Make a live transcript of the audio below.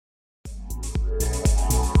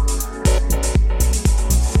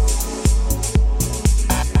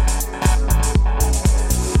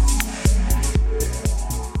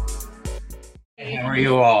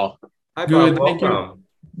you all? Hi, Bob. Good. Thank you. Welcome.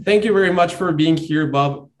 Thank you very much for being here,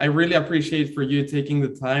 Bob. I really appreciate for you taking the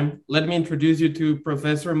time. Let me introduce you to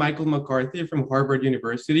Professor Michael McCarthy from Harvard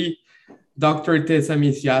University, Dr. Tessa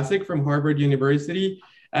Misiasek from Harvard University,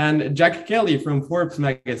 and Jack Kelly from Forbes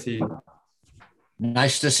magazine.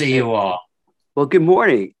 Nice to see you all. Well, good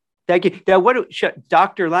morning. Thank you. Now,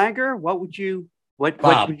 Dr. Langer, what would you,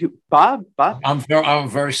 Bob? I'm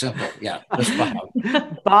very simple. Yeah, just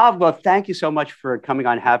Bob. Bob, well, thank you so much for coming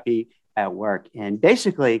on Happy at Work. And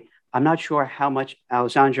basically, I'm not sure how much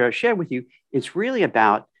Alessandra shared with you. It's really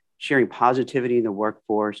about sharing positivity in the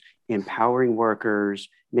workforce, empowering workers,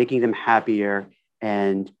 making them happier.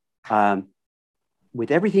 And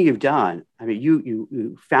with everything you've done, I mean,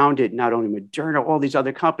 you founded not only Moderna, all these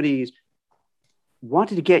other companies,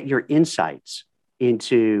 wanted to get your insights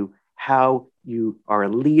into how you are a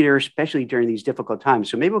leader, especially during these difficult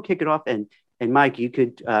times. So maybe we'll kick it off. And Mike, you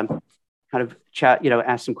could kind of chat,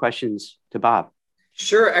 ask some questions to Bob.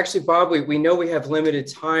 Sure. Actually, Bob, we know we have limited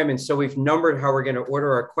time, and so we've numbered how we're going to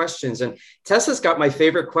order our questions. And Tessa's got my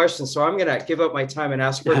favorite question, so I'm going to give up my time and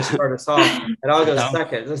ask her to start us off, and I'll go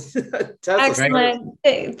second. Tessa, excellent.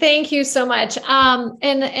 Thank you so much.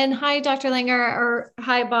 And hi, Dr. Langer, or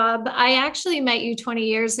hi, Bob. I actually met you 20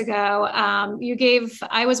 years ago.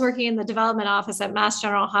 I was working in the development office at Mass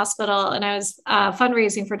General Hospital, and I was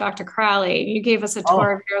fundraising for Dr. Crowley. You gave us a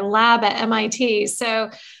tour of your lab at MIT. So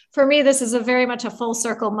for me, this is very much a full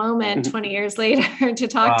circle moment 20 years later to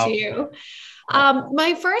talk to you.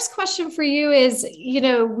 My first question for you is,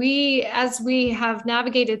 as we have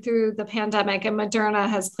navigated through the pandemic, and Moderna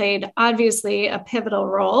has played obviously a pivotal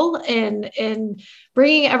role in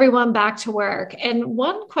bringing everyone back to work. And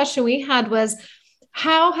one question we had was,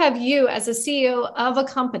 how have you, as a CEO of a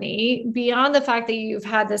company, beyond the fact that you've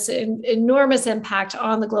had this enormous impact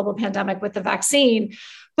on the global pandemic with the vaccine,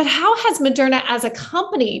 but how has Moderna as a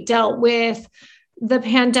company dealt with the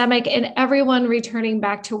pandemic and everyone returning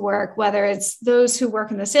back to work, whether it's those who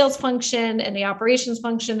work in the sales function and the operations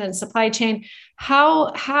function and supply chain?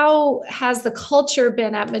 How has the culture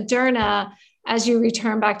been at Moderna as you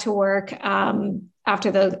return back to work after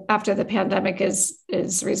the pandemic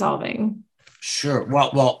is resolving? Sure.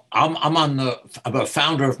 Well, I'm a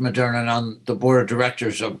founder of Moderna and on the board of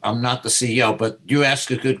directors. I'm not the CEO, but you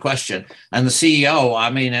ask a good question. And the CEO,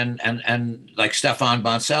 I mean, and like Stefan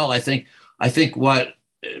Bancel, I think what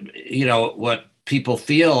people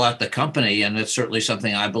feel at the company, and it's certainly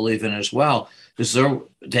something I believe in as well, is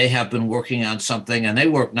they have been working on something, and they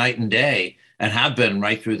work night and day and have been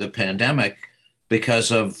right through the pandemic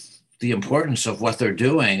because of the importance of what they're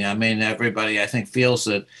doing. I mean, everybody, I think, feels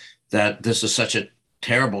that this is such a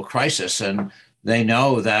terrible crisis, and they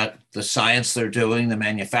know that the science they're doing, the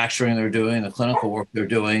manufacturing they're doing, the clinical work they're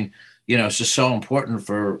doing, it's just so important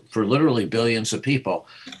for literally billions of people.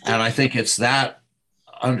 And I think it's that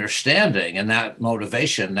understanding and that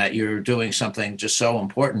motivation that you're doing something just so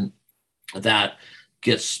important that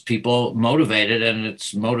gets people motivated, and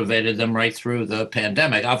it's motivated them right through the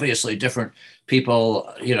pandemic. Obviously, different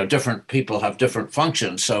people have different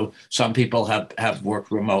functions. So some people have worked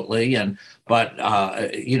remotely, but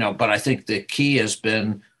I think the key has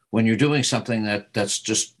been when you're doing something that's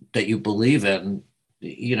just that you believe in,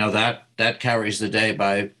 that carries the day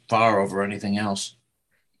by far over anything else.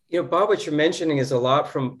 Bob, what you're mentioning is a lot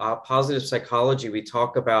from positive psychology. We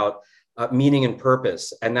talk about meaning and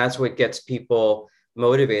purpose, and that's what gets people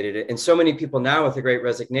motivated. And so many people now with the Great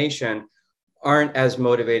Resignation aren't as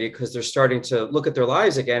motivated because they're starting to look at their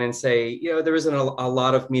lives again and say, there isn't a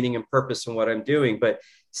lot of meaning and purpose in what I'm doing, but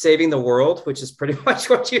saving the world, which is pretty much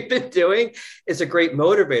what you've been doing, is a great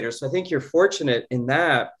motivator. So I think you're fortunate in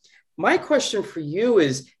that. My question for you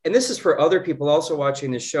is, and this is for other people also watching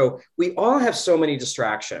this show, we all have so many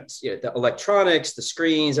distractions, the electronics, the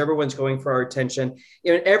screens, everyone's going for our attention,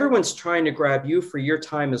 and everyone's trying to grab you for your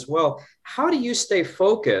time as well. How do you stay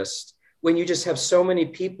focused when you just have so many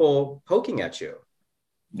people poking at you?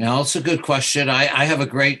 It's a good question. I have a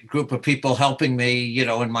great group of people helping me,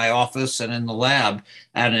 in my office and in the lab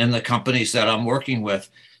and in the companies that I'm working with.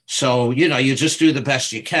 So, you just do the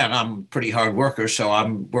best you can. I'm a pretty hard worker, so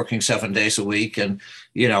I'm working 7 days a week and,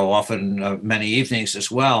 often many evenings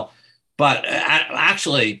as well. But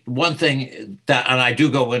actually, one thing and I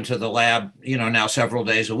do go into the lab, now several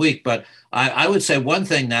days a week, but I would say one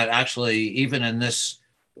thing that actually, even in this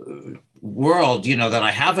world, that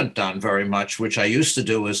I haven't done very much, which I used to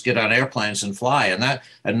do, is get on airplanes and fly,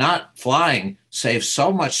 and not flying saves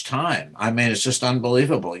so much time. I mean, it's just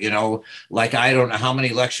unbelievable. Like I don't know how many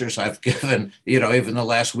lectures I've given, even the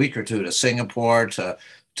last week or two, to Singapore, to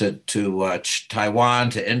Taiwan,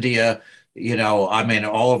 to India, I mean,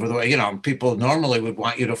 all over the way, people normally would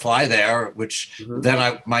want you to fly there, which then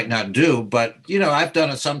I might not do, but, I've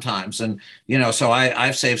done it sometimes. And, so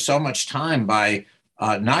I've saved so much time by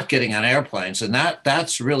not getting on airplanes. And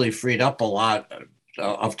that's really freed up a lot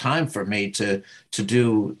of time for me to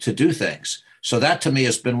do things. So that to me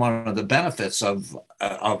has been one of the benefits of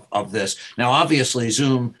this. Now, obviously,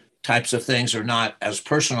 Zoom types of things are not as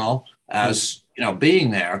personal as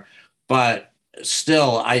being there, but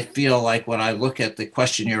still, I feel like when I look at the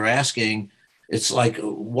question you're asking, it's like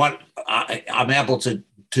what I'm able to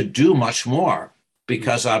do much more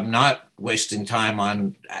because I'm not wasting time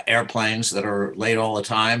on airplanes that are late all the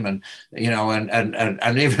time, and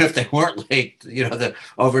and even if they weren't late, the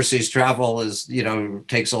overseas travel is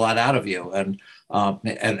takes a lot out of you. And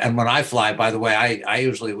when I fly, by the way, I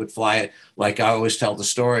usually would fly, like I always tell the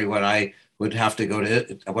story, when I would have to go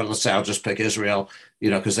to, well, let's say I'll just pick Israel,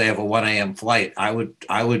 because they have a 1 a.m. flight. I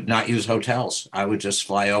would not use hotels. I would just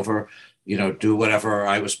fly over, do whatever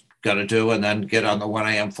I was going to do, and then get on the 1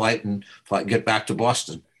 a.m. flight and get back to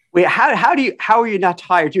Boston. Wait, how are you not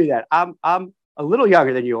tired doing that? I'm a little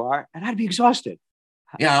younger than you are, and I'd be exhausted.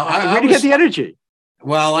 Yeah, where do you get the energy?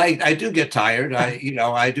 Well, I do get tired.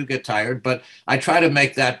 I do get tired, but I try to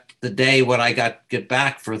make that the day when I get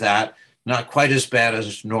back for that not quite as bad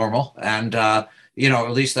as normal. And at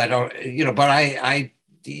least I don't, but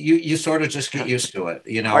you sort of just get used to it.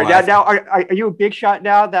 Are you a big shot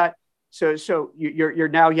now that so you're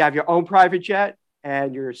now you have your own private jet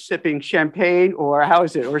and you're sipping champagne, or how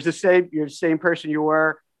is it? Or is you're the same person you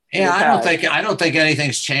were? Yeah, I don't think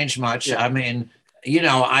anything's changed much. Yeah. I mean,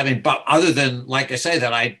 but other than, like I say,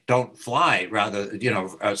 that I don't fly, rather,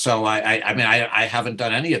 so I haven't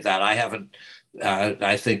done any of that. I haven't.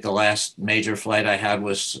 I think the last major flight I had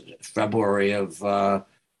was February of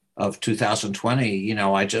 2020.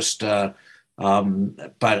 I just, but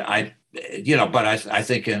I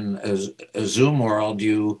think in a Zoom world,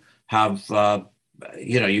 you have,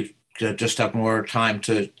 you just have more time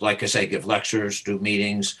to, like I say, give lectures, do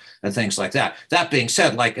meetings and things like that. That being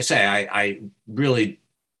said, like I say, I really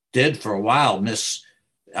did for a while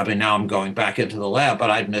now I'm going back into the lab, but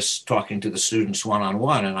I'd miss talking to the students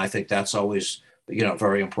one-on-one. And I think that's always, a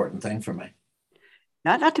very important thing for me.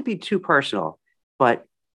 Not to be too personal, but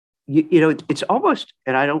it's almost,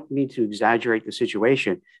 and I don't mean to exaggerate the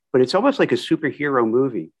situation, but it's almost like a superhero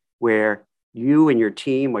movie where you and your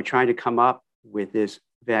team are trying to come up with this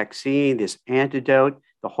vaccine, this antidote.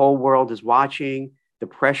 The whole world is watching. The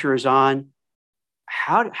pressure is on.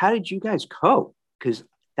 How did you guys cope? Because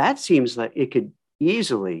that seems like it could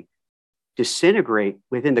easily disintegrate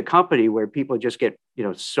within the company, where people just get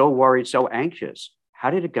so worried, so anxious.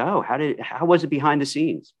 How did it go? How was it behind the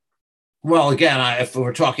scenes? Well, again, if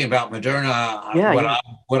we're talking about Moderna,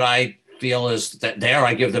 what I feel is that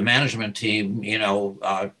I give the management team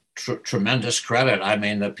tremendous credit. I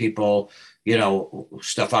mean, the people,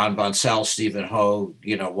 Stefan Bancel, Stephen Hoge,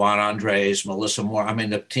 Juan Andres, Melissa Moore. I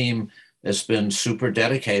mean, the team has been super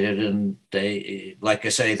dedicated, and they, like I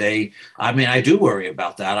say, I do worry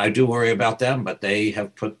about that. I do worry about them, but they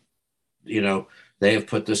have put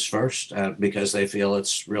this first because they feel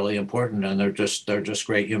it's really important, and they're just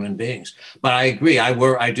great human beings. But I agree.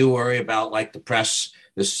 I do worry about, like, the press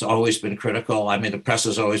has always been critical. I mean, the press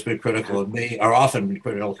has always been critical of me, or often been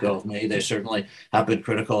critical of me. They certainly have been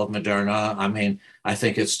critical of Moderna. I mean, I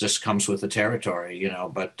think it's just comes with the territory,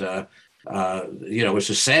 but which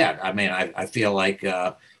is sad. I mean, I feel like,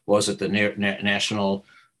 was it the National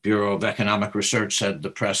Bureau of Economic Research said the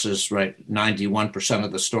press is right, 91%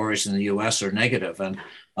 of the stories in the U.S. are negative and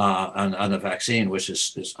on the vaccine, which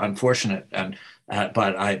is unfortunate. And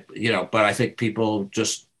but I think people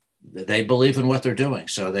just, they believe in what they're doing,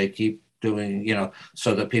 so they keep doing.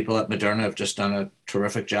 So the people at Moderna have just done a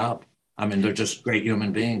terrific job. I mean, they're just great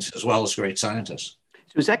human beings as well as great scientists.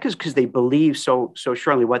 So is that because they believe so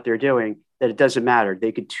strongly what they're doing that it doesn't matter?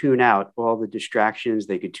 They could tune out all the distractions.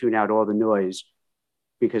 They could tune out all the noise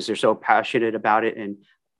because they're so passionate about it.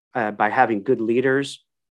 And by having good leaders,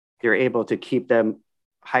 they're able to keep them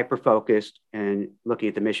hyper-focused and looking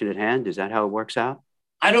at the mission at hand. Is that how it works out?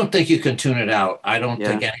 I don't think you can tune it out. I don't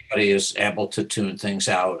think anybody is able to tune things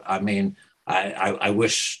out. I mean, I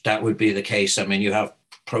wish that would be the case. I mean, you have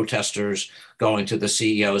protesters going to the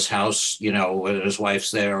CEO's house, with his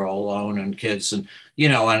wife's there all alone and kids, and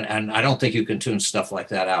and I don't think you can tune stuff like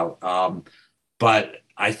that out. But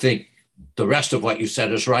I think the rest of what you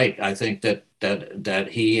said is right. I think that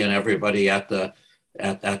he and everybody at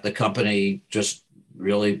the company just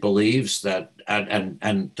really believes that,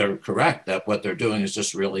 and they're correct, that what they're doing is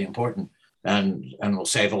just really important and will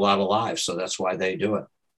save a lot of lives. So that's why they do it.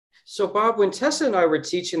 So, Bob, when Tessa and I were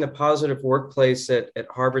teaching the positive workplace at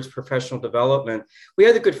Harvard's professional development, we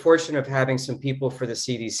had the good fortune of having some people for the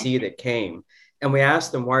CDC that came. And we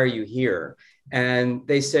asked them, why are you here? And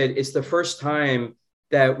they said, it's the first time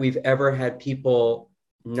that we've ever had people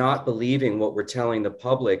not believing what we're telling the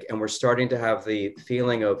public. And we're starting to have the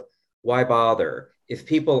feeling of, why bother? If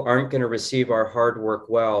people aren't going to receive our hard work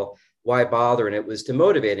well, why bother? And it was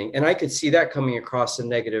demotivating. And I could see that coming across in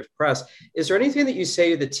negative press. Is there anything that you say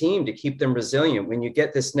to the team to keep them resilient when you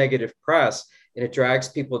get this negative press and it drags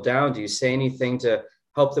people down? Do you say anything to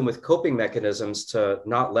help them with coping mechanisms to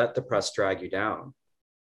not let the press drag you down?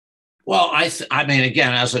 Well, I mean,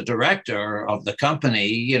 again, as a director of the company,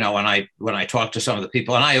 you know, when I talk to some of the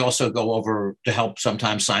people, and I also go over to help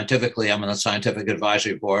sometimes scientifically, I'm on the scientific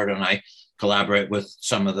advisory board, and I collaborate with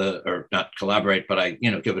some of the, or not collaborate, but I, you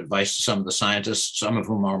know, give advice to some of the scientists, some of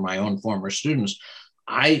whom are my own former students.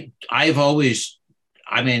 I've always,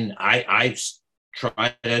 I mean, I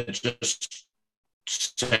try to just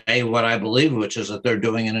say what I believe, which is that they're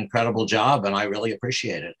doing an incredible job, and I really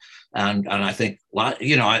appreciate it. And I think,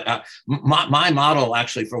 you know, my model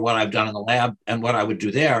actually for what I've done in the lab and what I would do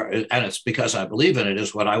there, and it's because I believe in it,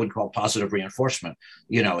 is what I would call positive reinforcement.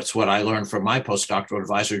 You know, it's what I learned from my postdoctoral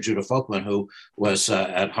advisor, Judah Folkman, who was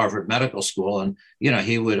at Harvard Medical School. And, you know,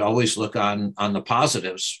 he would always look on the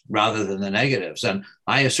positives rather than the negatives. And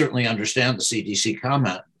I certainly understand the CDC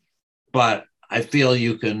comment, but I feel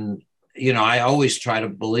you can, you know, I always try to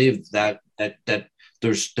believe that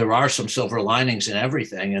there are some silver linings in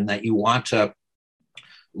everything, and that you want to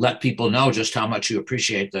let people know just how much you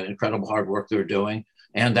appreciate the incredible hard work they're doing,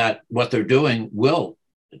 and that what they're doing will,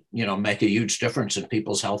 you know, make a huge difference in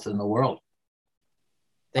people's health in the world.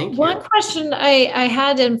 Thank you. One question I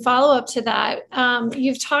had in follow up to that,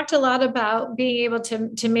 you've talked a lot about being able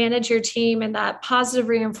to manage your team and that positive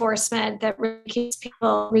reinforcement that really keeps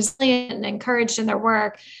people resilient and encouraged in their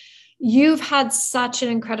work. You've had such an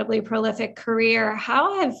incredibly prolific career.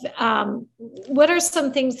 What are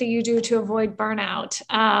some things that you do to avoid burnout?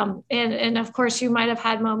 And of course, you might have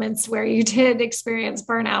had moments where you did experience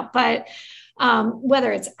burnout, but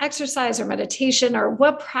whether it's exercise or meditation, or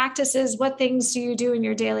what practices, what things do you do in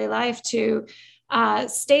your daily life to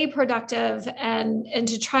stay productive and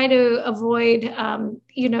to try to avoid,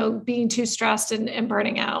 you know, being too stressed and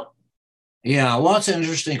burning out? Yeah, well, it's an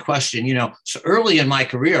interesting question. You know, so early in my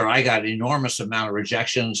career, I got an enormous amount of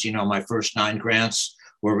rejections. You know, my first 9 grants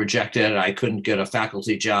were rejected. I couldn't get a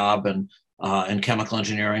faculty job in chemical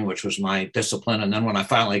engineering, which was my discipline. And then when I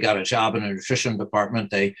finally got a job in a nutrition department,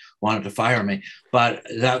 they wanted to fire me. But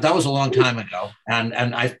that was a long time ago. And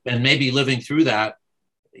maybe living through that,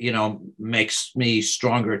 you know, makes me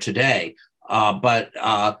stronger today. But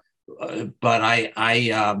I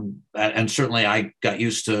certainly I got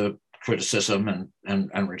used to criticism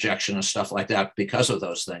and rejection and stuff like that because of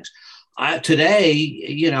those things. Today,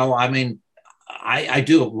 you know, I mean, I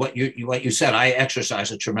do what you said. I exercise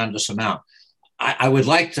a tremendous amount. I would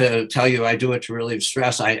like to tell you I do it to relieve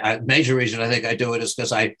stress. Major reason I think I do it is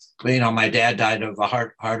because you know, my dad died of a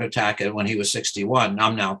heart attack when he was 61.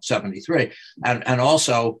 I'm now 73, and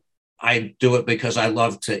also I do it because I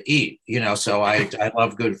love to eat. You know, so I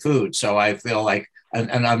love good food. So I feel like.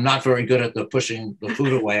 And I'm not very good at the pushing the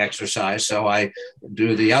food away exercise. So I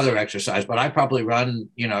do the other exercise, but I probably run,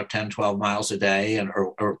 you know, 10, 12 miles a day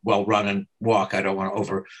or run and walk. I don't want to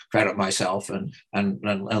over credit myself and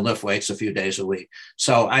lift weights a few days a week.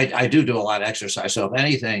 So I do a lot of exercise. So if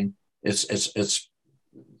anything, it's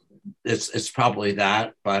probably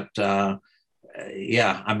that, but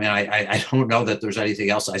yeah, I mean, I don't know that there's anything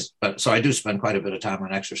else. So I do spend quite a bit of time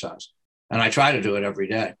on exercise, and I try to do it every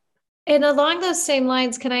day. And along those same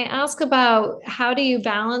lines, can I ask about how do you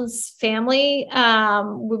balance family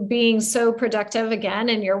with being so productive again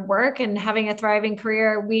in your work and having a thriving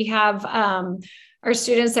career? We have our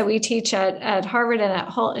students that we teach at Harvard and at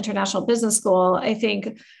Hult International Business School, I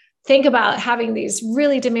think about having these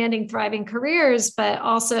really demanding, thriving careers, but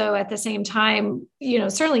also at the same time, you know,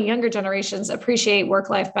 certainly younger generations appreciate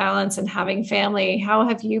work-life balance and having family. How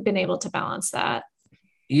have you been able to balance that?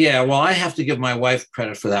 Yeah, well, I have to give my wife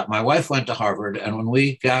credit for that. My wife went to Harvard, and when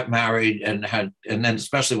we got married and then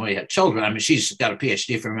especially when we had children, I mean, she's got a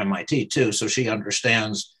PhD from MIT too, so she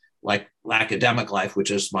understands like academic life,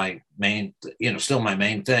 which is my main, you know, still my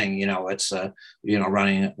main thing. You know, it's you know,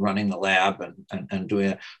 running the lab and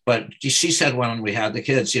doing it. But she said when we had the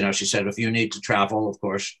kids, you know, she said if you need to travel, of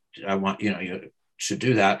course, I want, you know, you should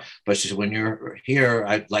do that. But she said, when you're here,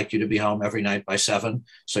 I'd like you to be home every night by 7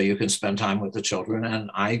 so you can spend time with the children.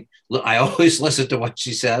 And I always listen to what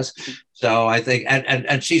she says. So I think,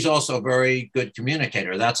 and she's also a very good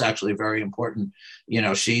communicator. That's actually very important. You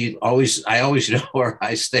know, I always know where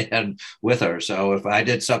I stand with her. So if I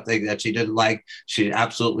did something that she didn't like, she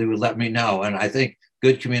absolutely would let me know. And I think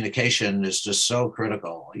good communication is just so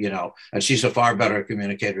critical, you know, and she's a far better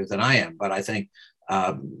communicator than I am. But I think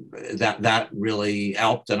that really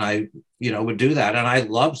helped, and I, you know, would do that. And I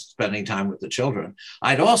loved spending time with the children.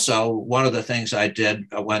 One of the things I did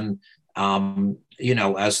when, you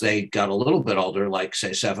know, as they got a little bit older, like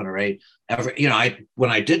say 7 or 8,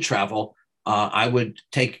 when I did travel, I would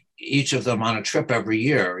take each of them on a trip every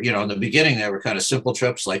year. You know, in the beginning, they were kind of simple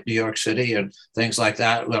trips like New York City and things like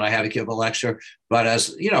that when I had to give a lecture. But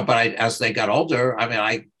as they got older, I mean,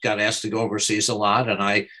 I got asked to go overseas a lot. And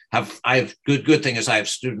I have good thing is I have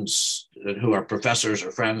students who are professors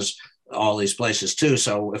or friends all these places too.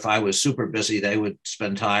 So if I was super busy, they would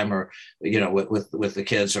spend time, or, you know, with the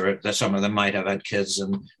kids, or that some of them might have had kids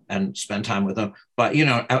and spend time with them. But, you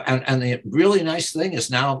know, and the really nice thing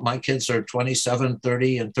is now my kids are 27,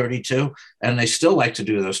 30, and 32, and they still like to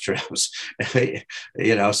do those trips,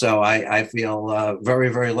 you know, so I feel very,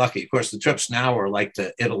 very lucky. Of course, the trips now are like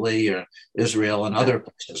to Italy or Israel and other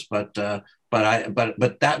places, but I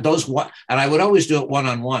would always do it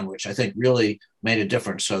one-on-one, which I think really made a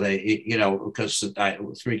difference. So they, you know, because I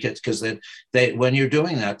 3 kids, because they when you're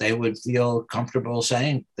doing that, they would feel comfortable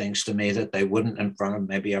saying things to me that they wouldn't in front of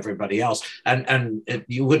maybe everybody else, and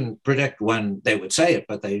you wouldn't predict when they would say it,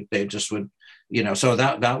 but they just would, you know. So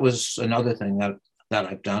that was another thing that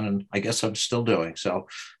I've done, and I guess I'm still doing. So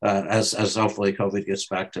as hopefully COVID gets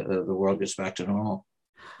back to the world gets back to normal.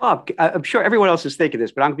 Bob, I'm sure everyone else is thinking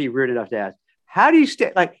this, but I'm going to be weird enough to ask, how do you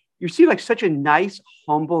stay, like, you seem like such a nice,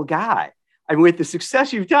 humble guy. I mean, with the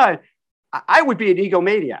success you've done, I would be an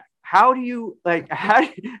egomaniac. How do you, like, how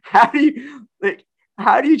do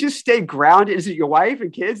you just stay grounded? Is it your wife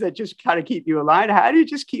and kids that just kind of keep you aligned? How do you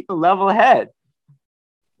just keep a level head?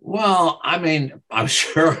 Well, I mean, I'm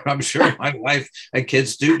sure my wife and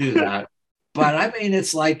kids do that. But I mean,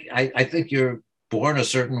 it's like, I think you're born a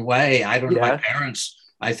certain way. I don't know, my parents,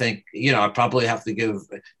 I think, you know, I probably have to give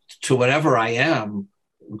to whatever I am,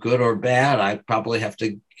 good or bad. I probably have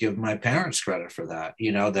to give my parents credit for that.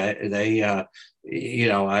 You know, they you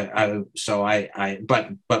know,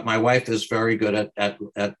 but my wife is very good at,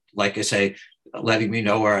 like I say, letting me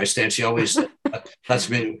know where I stand. She always lets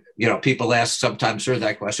me, you know, people ask sometimes her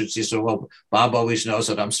that question. She said, well, Bob always knows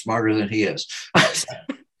that I'm smarter than he is.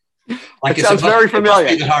 Like it sounds very familiar.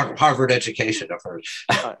 It must be the Harvard education of hers.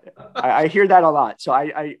 I hear that a lot, so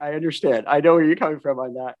I understand. I know where you're coming from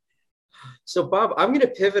on that. So, Bob, I'm going to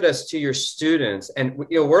pivot us to your students, and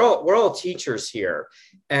you know, we're all teachers here.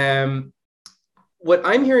 What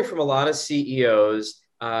I'm hearing from a lot of CEOs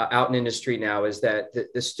out in industry now is that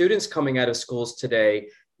the students coming out of schools today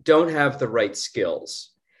don't have the right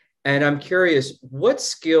skills, and I'm curious, what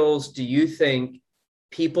skills do you think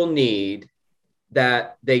people need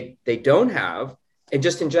that they don't have, and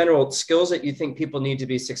just in general, skills that you think people need to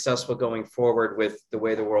be successful going forward with the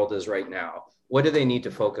way the world is right now? What do they need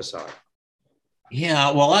to focus on?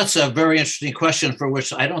 Yeah, well, that's a very interesting question for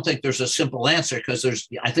which I don't think there's a simple answer, because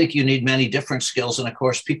I think you need many different skills. And of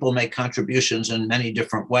course, people make contributions in many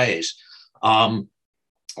different ways. You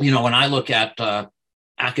know, when I look at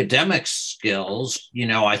academic skills, you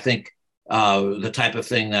know, I think the type of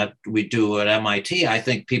thing that we do at MIT, I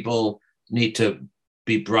think people need to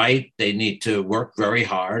be bright. They need to work very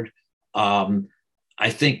hard. I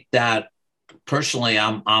think that personally,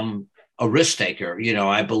 I'm a risk taker. You know,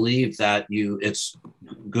 I believe that it's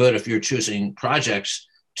good if you're choosing projects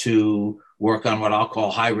to work on what I'll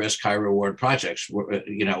call high risk, high reward projects,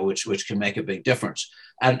 you know, which can make a big difference.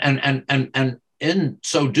 And in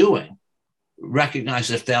so doing, recognize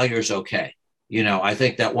that failure is okay. You know, I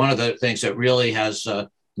think that one of the things that really has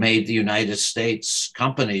made the United States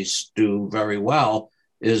companies do very well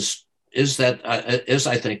is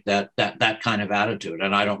I think that kind of attitude.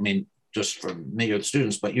 And I don't mean just for me or the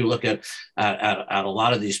students, but you look at a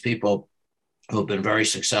lot of these people who have been very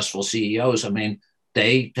successful CEOs. I mean,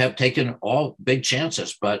 they have taken all big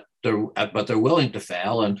chances, but they're willing to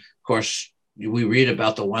fail. And of course, we read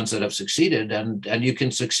about the ones that have succeeded, and you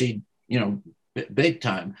can succeed, you know, big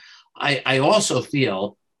time. I also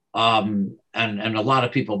feel, and a lot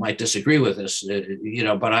of people might disagree with this, you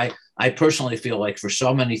know, but I personally feel like for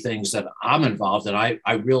so many things that I'm involved in,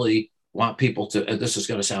 I really want people to, and this is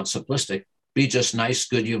going to sound simplistic, be just nice,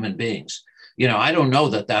 good human beings. You know, I don't know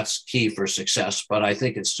that that's key for success, but I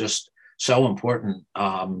think it's just so important,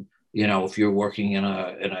 you know, if you're working in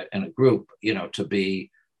a group, you know, to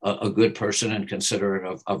be a good person and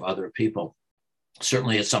considerate of other people.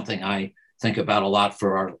 Certainly it's something I think about a lot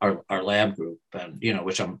for our lab group, and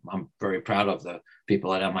which I'm very proud of the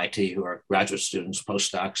people at MIT who are graduate students,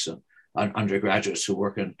 postdocs, and undergraduates who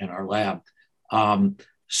work in our lab. But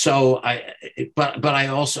I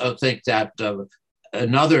also think that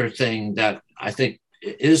another thing that I think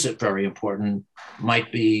is very important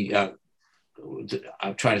might be,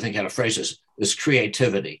 I'm trying to think how to phrase this, is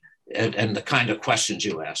creativity and the kind of questions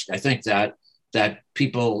you ask. I think that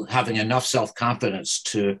people having enough self-confidence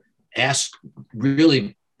to ask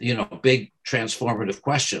really, big transformative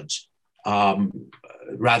questions,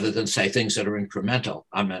 rather than say things that are incremental.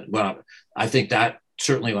 I think that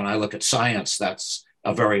certainly when I look at science, that's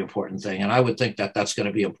a very important thing. And I would think that that's going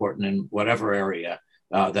to be important in whatever area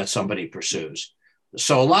that somebody pursues.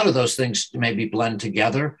 So a lot of those things maybe blend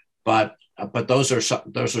together, but those are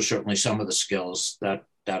certainly some of the skills that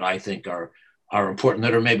I think are important,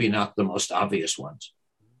 that are maybe not the most obvious ones.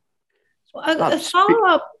 A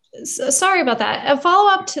follow-up, sorry about that. A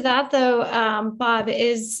follow-up to that, though, Bob,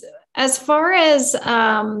 is as far as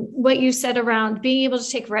what you said around being able to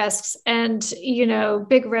take risks and,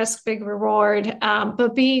 big risk, big reward,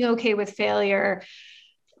 but being okay with failure.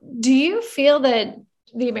 Do you feel that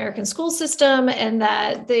the American school system and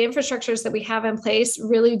that the infrastructures that we have in place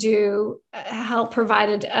really do help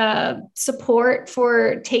provide support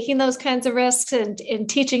for taking those kinds of risks and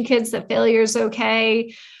teaching kids that failure is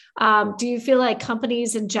okay? Do you feel like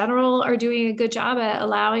companies in general are doing a good job at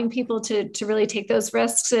allowing people to really take those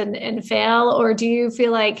risks and fail? Or do you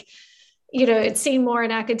feel like, it's seen more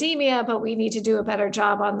in academia, but we need to do a better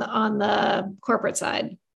job on the corporate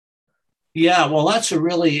side? Yeah, well, that's a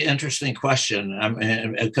really interesting question,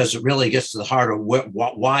 because it really gets to the heart of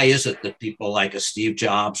why is it that people like a Steve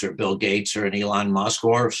Jobs or Bill Gates or an Elon Musk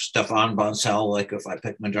or Stefan Bancel, like if I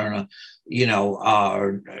pick Moderna,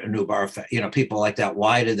 or Noubar, people like that,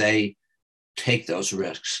 why do they take those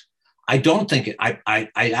risks? I don't think I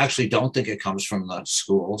actually don't think it comes from the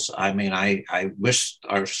schools. I mean, I wish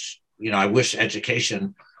I wish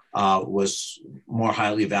education was more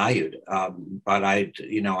highly valued, but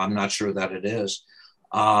I'm not sure that it is.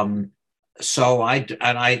 So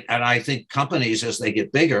I think companies, as they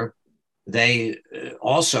get bigger, they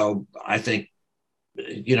also, I think,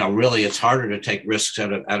 really it's harder to take risks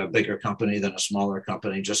at a bigger company than a smaller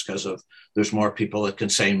company, just because there's more people that can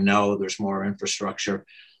say no, there's more infrastructure.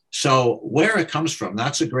 So where it comes from,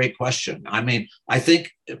 that's a great question. I mean, I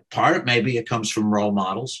think part of maybe it comes from role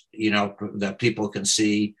models, that people can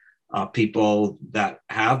see people that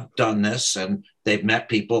have done this and they've met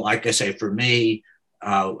people. Like I say, for me,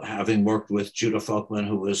 having worked with Judah Folkman,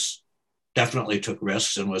 who definitely took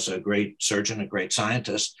risks and was a great surgeon, a great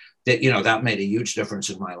scientist, that made a huge difference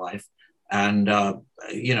in my life. And,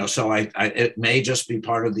 so it may just be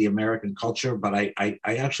part of the American culture, but I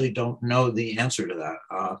actually don't know the answer to that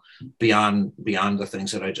beyond the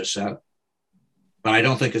things that I just said. But I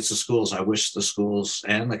don't think it's the schools. I wish the schools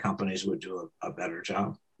and the companies would do a better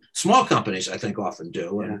job. Small companies, I think, often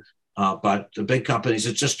do. Yeah. But the big companies,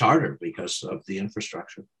 it's just harder because of the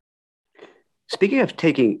infrastructure. Speaking of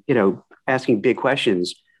asking big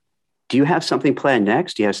questions, do you have something planned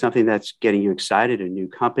next? Do you have something that's getting you excited, a new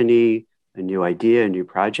company, a new idea, a new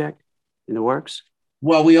project in the works?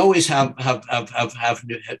 Well, we always have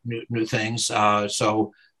new things.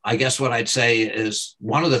 So I guess what I'd say is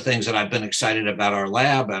one of the things that I've been excited about our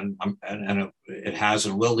lab, and it has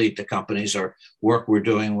and will lead to companies, or work we're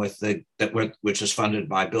doing which is funded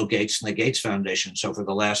by Bill Gates and the Gates Foundation. So for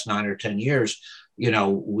the last 9 or 10 years,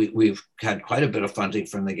 we've had quite a bit of funding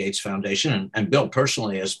from the Gates Foundation, and Bill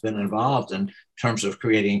personally has been involved in terms of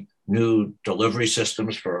creating new delivery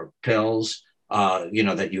systems for pills,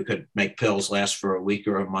 that you could make pills last for a week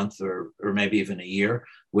or a month or maybe even a year,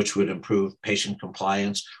 which would improve patient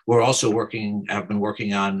compliance. We're also have been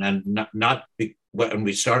working on, and not when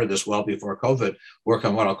we started this well before COVID, work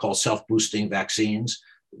on what I'll call self-boosting vaccines.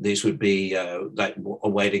 These would be a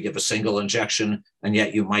way to give a single injection, and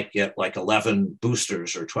yet you might get like 11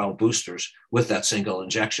 boosters or 12 boosters with that single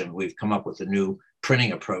injection. We've come up with a new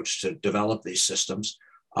printing approach to develop these systems.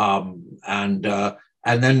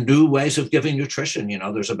 And then new ways of giving nutrition.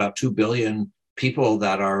 There's about 2 billion people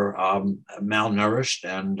that are malnourished,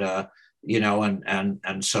 and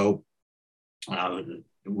so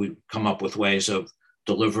we come up with ways of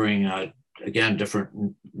delivering again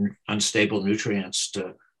different unstable nutrients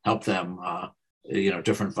to help them,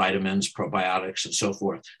 different vitamins, probiotics, and so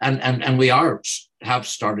forth. And we have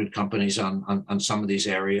started companies on some of these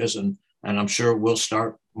areas, and I'm sure we'll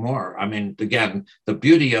start more. I mean, again, the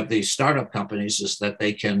beauty of these startup companies is that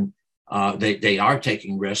they can they are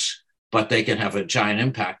taking risks, but they can have a giant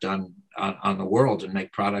impact on the world and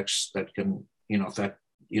make products that can affect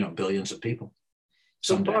billions of people.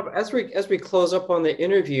 So someday. Bob, as we close up on the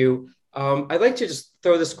interview, I'd like to just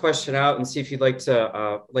throw this question out and see if you'd like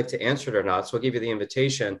to answer it or not. So I'll give you the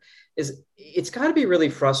invitation. It's got to be really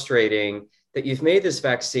frustrating that you've made this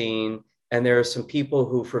vaccine, and there are some people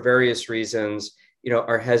who, for various reasons,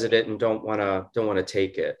 are hesitant and don't want to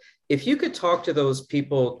take it. If you could talk to those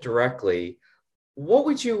people directly, what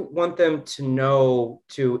would you want them to know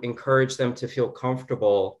to encourage them to feel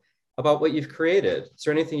comfortable about what you've created? Is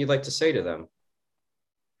there anything you'd like to say to them?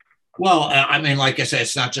 Well, I mean, like I say,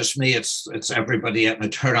 it's not just me, it's everybody at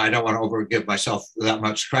Moderna. I don't want to overgive myself that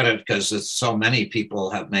much credit because it's so many people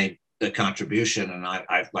have made the contribution. And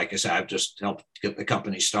I've like I said, I've just helped get the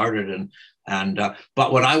company started.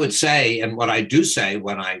 But what I would say, and what I do say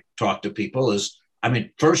when I talk to people is, I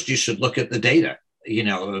mean, first you should look at the data.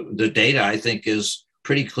 The data I think is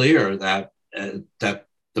pretty clear that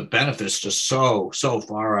the benefits just so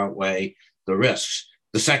far outweigh the risks.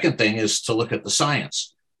 The second thing is to look at the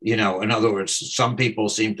science. In other words, some people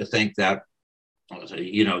seem to think that,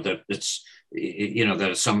 that it's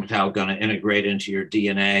somehow going to integrate into your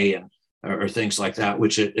DNA or things like that,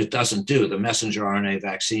 which it doesn't do. The messenger RNA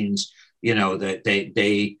vaccines, that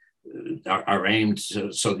they are aimed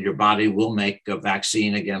so your body will make a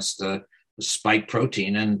vaccine against the spike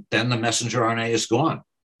protein, and then the messenger RNA is gone.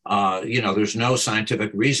 There's no scientific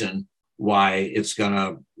reason why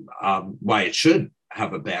why it should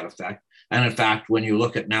have a bad effect. And in fact, when you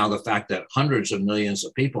look at now the fact that hundreds of millions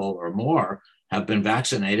of people or more have been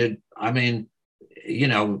vaccinated, I mean,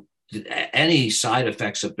 any side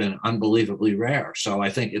effects have been unbelievably rare. So I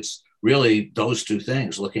think it's really those two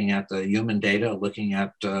things, looking at the human data, looking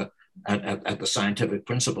at the scientific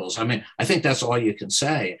principles. I mean, I think that's all you can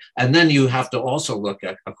say. And then you have to also look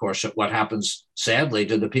at, of course, at what happens, sadly,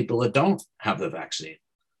 to the people that don't have the vaccine.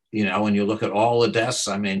 When you look at all the deaths,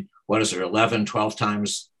 I mean, what is it, 11, 12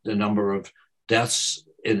 times the number of deaths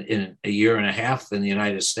in a year and a half in the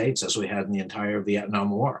United States as we had in the entire Vietnam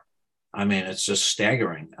War. I mean, it's just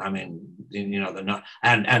staggering. I mean,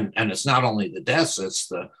 and it's not only the deaths, it's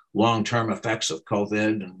the long-term effects of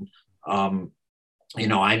COVID. And,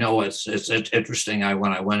 I know it's interesting.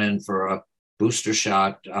 When I went in for a booster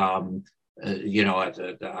shot,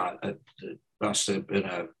 must have been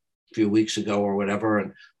a few weeks ago or whatever.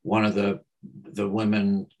 And one of the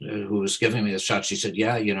women who was giving me the shot, she said,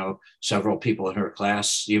 yeah, several people in her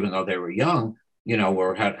class, even though they were young,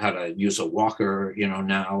 had to use a walker,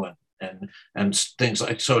 now and things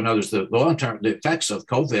like, so in other words, the long-term, the effects of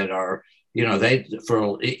COVID are,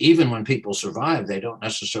 even when people survive, they don't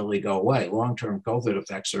necessarily go away. Long-term COVID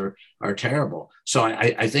effects are terrible. So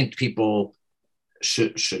I think people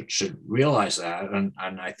should realize that. And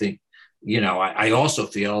I think, I also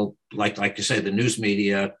feel like you say, the news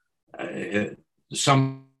media,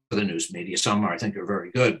 some of the news media, some I think are very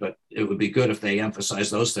good, but it would be good if they emphasize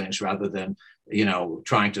those things rather than,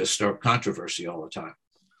 trying to stir up controversy all the time.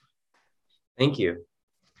 Thank you.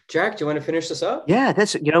 Jack, do you want to finish this up? Yeah,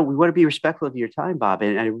 that's, we want to be respectful of your time, Bob.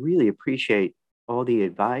 And I really appreciate all the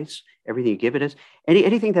advice, everything you've given us.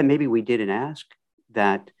 Anything that maybe we didn't ask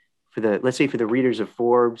that let's say for the readers of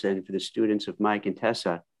Forbes and for the students of Mike and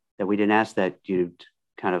Tessa that we didn't ask that you'd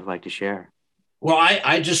kind of like to share? Well,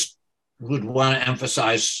 I just would want to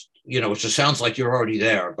emphasize, which it sounds like you're already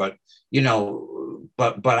there, but,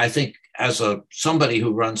 but I think as somebody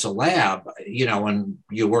who runs a lab, and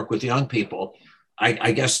you work with young people,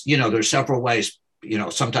 I guess, there's several ways,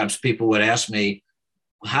 sometimes people would ask me,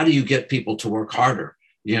 how do you get people to work harder?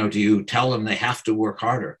 Do you tell them they have to work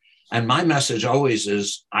harder? And my message always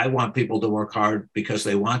is, I want people to work hard because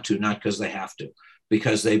they want to, not because they have to,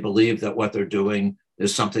 because they believe that what they're doing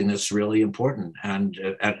is something that's really important. And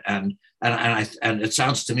it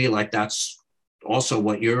sounds to me like that's also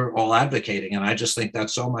what you're all advocating. And I just think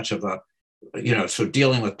that's so much of so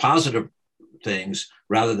dealing with positive things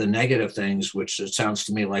rather than negative things, which it sounds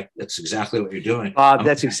to me like that's exactly what you're doing. Bob,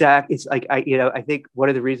 that's exact. It's like, I think one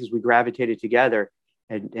of the reasons we gravitated together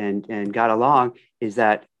and got along is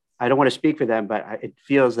that I don't want to speak for them, but it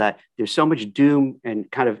feels that there's so much doom,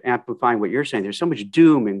 and kind of amplifying what you're saying, there's so much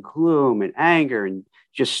doom and gloom and anger and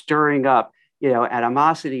just stirring up,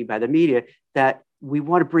 animosity by the media, that we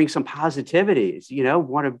want to bring some positivities,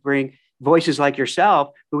 want to bring voices like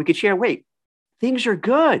yourself who we could share, wait, things are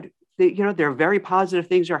good. There are very positive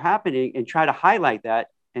things are happening, and try to highlight that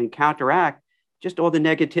and counteract just all the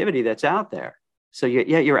negativity that's out there. So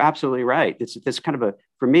yeah, you're absolutely right. It's kind of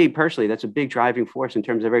for me personally, that's a big driving force in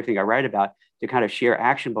terms of everything I write about, to kind of share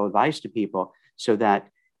actionable advice to people so that,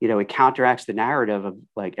 it counteracts the narrative of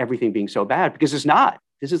like everything being so bad, because it's not.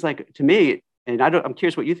 This is like, to me, and I'm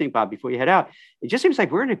curious what you think, Bob, before you head out, it just seems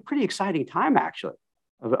like we're in a pretty exciting time, actually.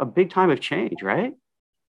 a big time of change, right?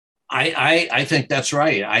 I think that's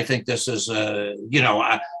right. I think this is I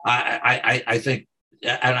think,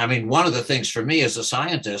 and I mean, one of the things for me as a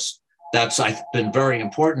scientist that's been very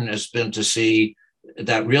important has been to see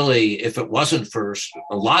that really, if it wasn't for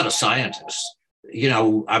a lot of scientists,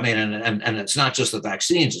 I mean, and it's not just the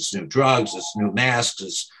vaccines, it's new drugs, it's new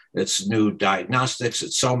masks, it's new diagnostics,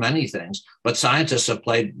 it's so many things, but scientists have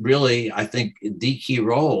played really, I think, the key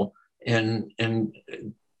role in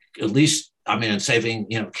at least, I mean, in saving,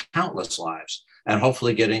 countless lives and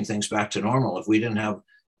hopefully getting things back to normal. If we didn't have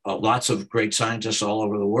lots of great scientists all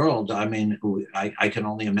over the world, I mean, I can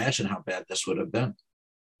only imagine how bad this would have been.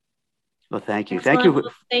 Well, thank you. Excellent. Thank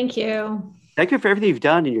you. Thank you. Thank you for everything you've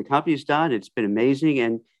done and your company's done. It's been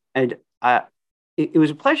amazing. And it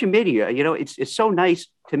was a pleasure meeting you. It's so nice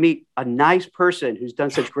to meet a nice person who's done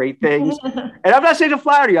such great things. And I'm not saying to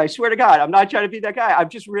flatter you. I swear to God, I'm not trying to be that guy. I'm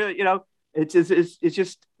just really,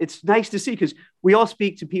 it's nice to see, because we all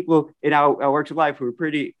speak to people in our works of life who are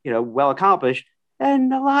pretty, well accomplished,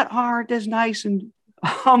 and a lot aren't as nice and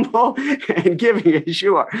humble and giving as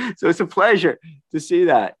you are. So it's a pleasure to see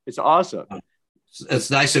that. It's awesome.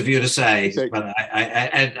 It's nice of you to say, but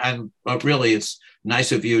but really, it's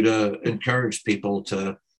nice of you to encourage people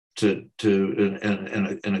to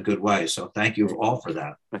in a good way. So thank you all for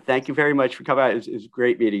that. But thank you very much for coming out. It's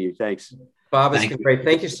great meeting you. Thanks. Bob, it's been great.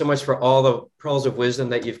 Thank you so much for all the pearls of wisdom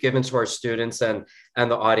that you've given to our students and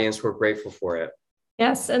the audience. We're grateful for it.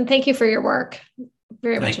 Yes, and thank you for your work.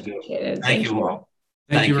 Very much Thank you. appreciated. Thank you all.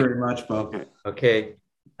 Thank you very much, Bob. Okay.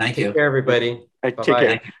 Thank Take you. care, everybody. Take Bye-bye.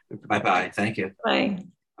 care. Bye-bye. Thank you. Bye.